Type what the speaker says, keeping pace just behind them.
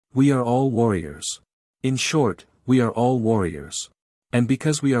We are all warriors. In short, we are all warriors. And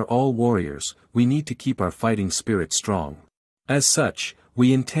because we are all warriors, we need to keep our fighting spirit strong. As such,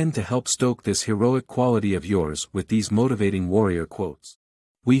 we intend to help stoke this heroic quality of yours with these motivating warrior quotes.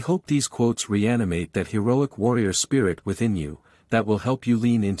 We hope these quotes reanimate that heroic warrior spirit within you, that will help you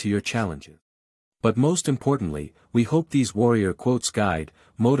lean into your challenges. But most importantly, we hope these warrior quotes guide,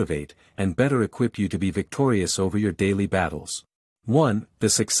 motivate, and better equip you to be victorious over your daily battles. 1. The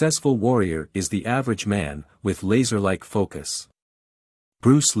successful warrior is the average man, with laser-like focus.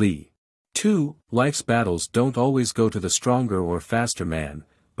 Bruce Lee. 2. Life's battles don't always go to the stronger or faster man,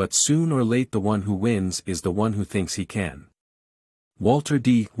 but soon or late the one who wins is the one who thinks he can. Walter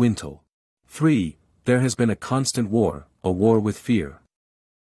D. Wintle. 3. There has been a constant war, a war with fear.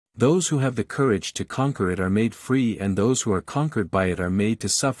 Those who have the courage to conquer it are made free, and those who are conquered by it are made to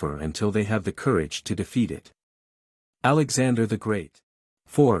suffer until they have the courage to defeat it. Alexander the Great.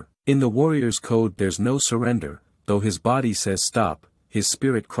 4. In the warrior's code there's no surrender, though his body says stop, his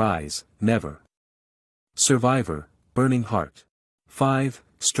spirit cries, never. Survivor, Burning Heart. 5.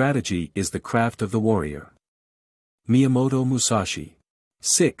 Strategy is the craft of the warrior. Miyamoto Musashi.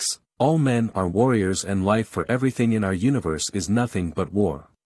 6. All men are warriors, and life for everything in our universe is nothing but war.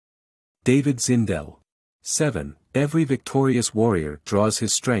 David Zindel. 7. Every victorious warrior draws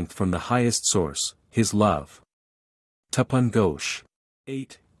his strength from the highest source, his love. Tapan Ghosh.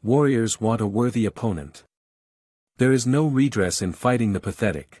 8. Warriors want a worthy opponent. There is no redress in fighting the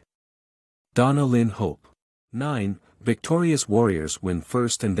pathetic. Donna Lynn Hope. 9. Victorious warriors win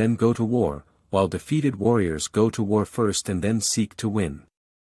first and then go to war, while defeated warriors go to war first and then seek to win.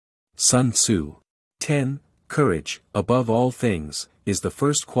 Sun Tzu. 10. Courage, above all things, is the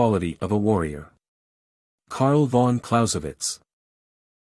first quality of a warrior. Karl von Clausewitz.